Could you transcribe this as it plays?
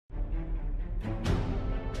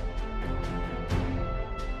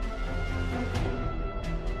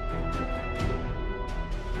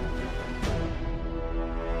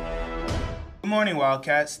morning,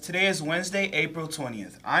 Wildcats. Today is Wednesday, April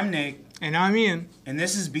 20th. I'm Nick. And I'm Ian. And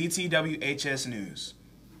this is BTWHS News.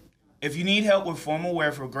 If you need help with formal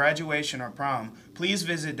wear for graduation or prom, please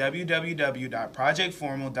visit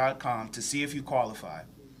www.projectformal.com to see if you qualify.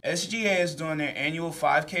 SGA is doing their annual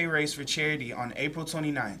 5K race for charity on April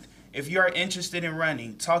 29th. If you are interested in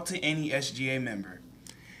running, talk to any SGA member.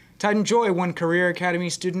 Titan Joy won Career Academy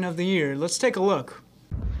Student of the Year. Let's take a look.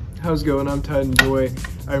 How's it going? I'm Titan Joy.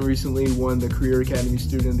 I recently won the Career Academy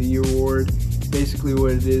Student of the Year award. Basically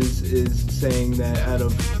what it is saying that out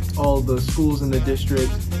of all the schools in the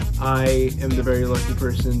district, I am the very lucky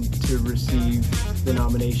person to receive the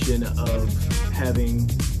nomination of having,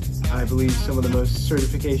 I believe, some of the most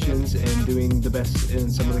certifications and doing the best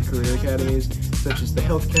in some of the career academies, such as the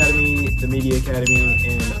Health Academy, the Media Academy,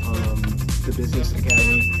 and the Business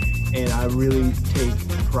Academy. And I really take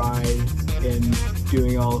pride in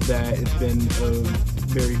doing all of that. It's been a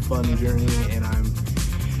very fun journey, and I'm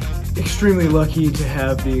extremely lucky to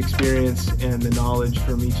have the experience and the knowledge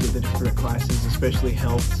from each of the different classes, especially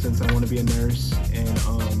health, since I want to be a nurse. And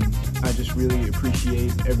I just really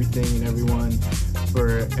appreciate everything and everyone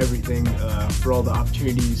for everything, for all the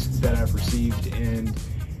opportunities that I've received, and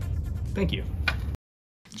thank you.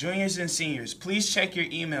 Juniors and seniors, please check your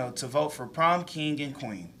email to vote for Prom King and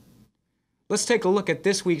Queen. Let's take a look at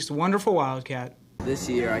this week's wonderful Wildcat. This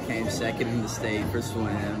year I came second in the state for swim.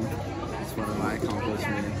 It's one of my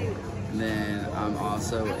accomplishments. And then I'm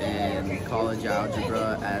also in college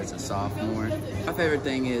algebra as a sophomore. My favorite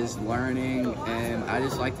thing is learning, and I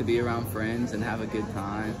just like to be around friends and have a good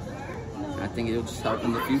time. I think it'll just help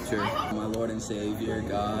in the future. My Lord and Savior,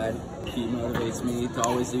 God, He motivates me to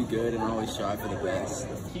always do good and always strive for the best.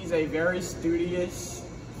 He's a very studious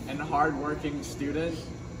and hardworking student.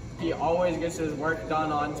 He always gets his work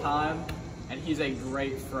done on time, and he's a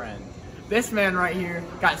great friend. This man right here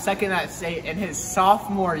got second at state in his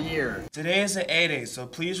sophomore year. Today is an A-Day, so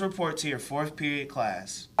please report to your 4th period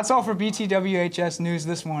class. That's all for BTWHS News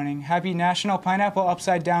this morning. Happy National Pineapple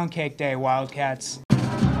Upside Down Cake Day, Wildcats.